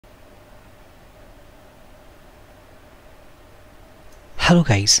Hello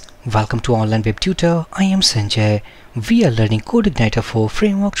guys, welcome to Online Web Tutor. I am Sanjay. We are learning CodeIgniter 4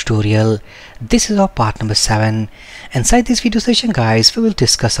 framework tutorial. This is our part number 7. Inside this video session guys, we will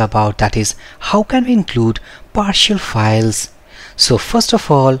discuss about that is how can we include partial files. So first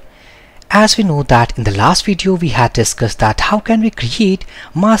of all, as we know that in the last video we had discussed that how can we create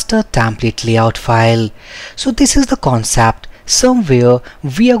master template layout file. So this is the concept somewhere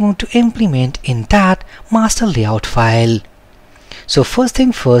we are going to implement in that master layout file. So first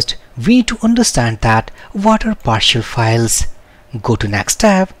thing first, we need to understand that what are partial files. Go to next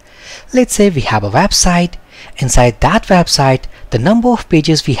tab. Let's say we have a website. Inside that website, the number of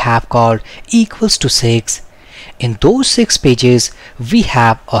pages we have called equals to 6. In those 6 pages, we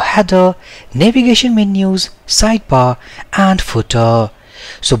have a header, navigation menus, sidebar and footer.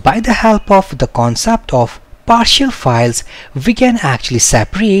 So by the help of the concept of partial files, we can actually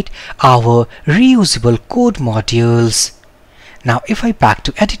separate our reusable code modules. Now if I back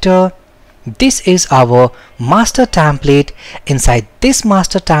to editor, this is our master template. Inside this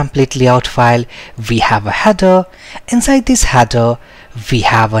master template layout file, we have a header. Inside this header, we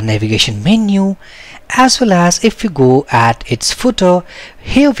have a navigation menu, as well as if we go at its footer,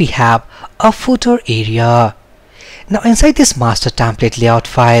 here we have a footer area. Now inside this master template layout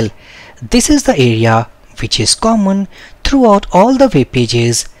file, this is the area which is common throughout all the web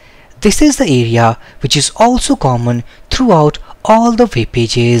pages. This is the area which is also common throughout all the web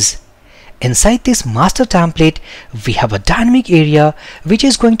pages. Inside this master template, we have a dynamic area which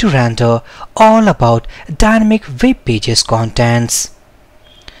is going to render all about dynamic web pages contents.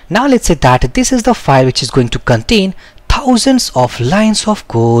 Now let's say that this is the file which is going to contain thousands of lines of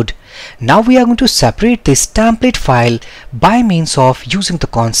code. Now we are going to separate this template file by means of using the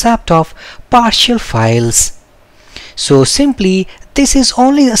concept of partial files. So simply this is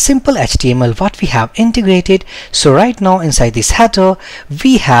only a simple HTML what we have integrated. So right now inside this header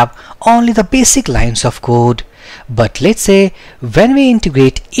we have only the basic lines of code. But let's say when we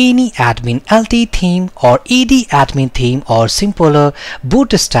integrate any admin LT theme or ED admin theme or simpler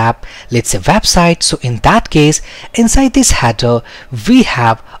bootstrap, let's say website, so in that case inside this header we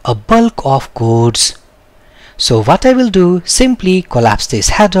have a bulk of codes. So what I will do, simply collapse this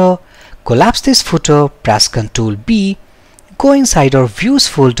header, collapse this footer, press Ctrl B, go inside our views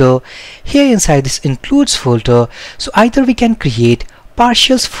folder. Here inside this includes folder, so either we can create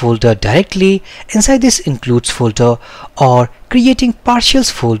partials folder directly inside this includes folder or creating partials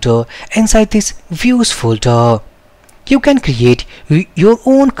folder inside this views folder. You can create your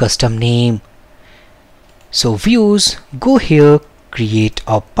own custom name. So views, go here, create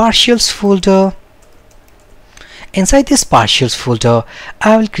a partials folder. Inside this partials folder,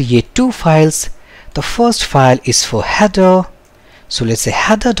 I will create 2 files. The first file is for header. So let's say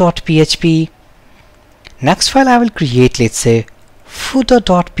header.php. Next file I will create, let's say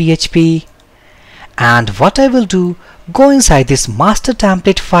footer.php. And what I will do, go inside this master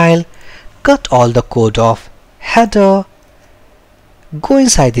template file, cut all the code of header, go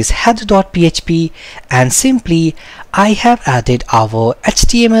inside this header.php, and simply I have added our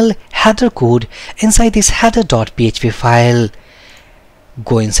HTML header code inside this header.php file.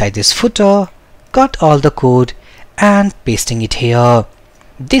 Go inside this footer, cut all the code and pasting it here.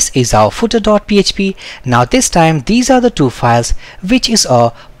 This is our footer.php. Now this time these are the 2 files which is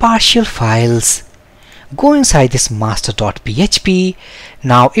our partial files. Go inside this master.php.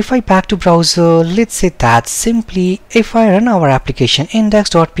 Now if I back to browser, let's say that simply if I run our application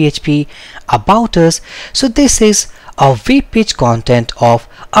index.php about us, so this is our web page content of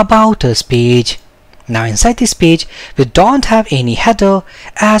about us page. Now inside this page we don't have any header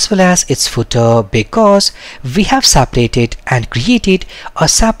as well as its footer because we have separated and created a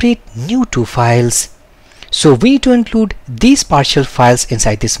separate new 2 files. So we need to include these partial files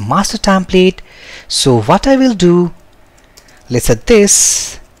inside this master template. So what I will do, let's set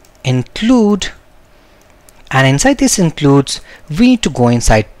this include, and inside this includes we need to go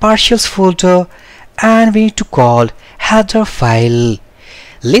inside partials folder and we need to call header file.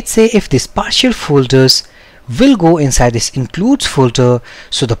 Let's say if this partial folders will go inside this includes folder,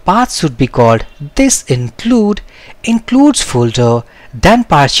 so the path should be called this includes folder, then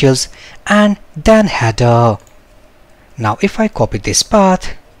partials and then header. Now if I copy this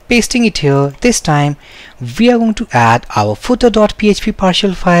path, pasting it here, this time we are going to add our footer.php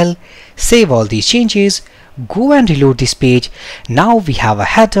partial file, save all these changes, go and reload this page. Now we have a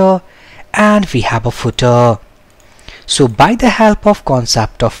header and we have a footer. So by the help of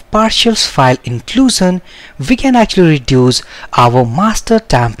concept of partials file inclusion, we can actually reduce our master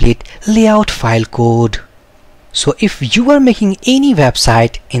template layout file code. So if you are making any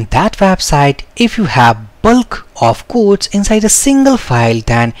website, in that website if you have bulk of codes inside a single file,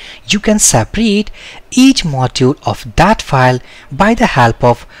 then you can separate each module of that file by the help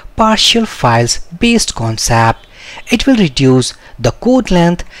of partial files based concept. It will reduce the code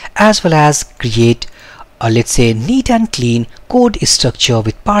length as well as create a, let's say, neat and clean code structure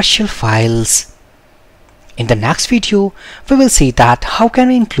with partial files. In the next video, we will see that how can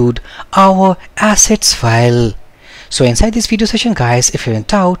we include our assets file. So inside this video session guys, if you're in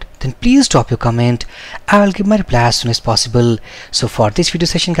doubt, then please drop your comment. I will give my reply as soon as possible. So for this video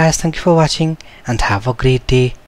session guys, thank you for watching and have a great day.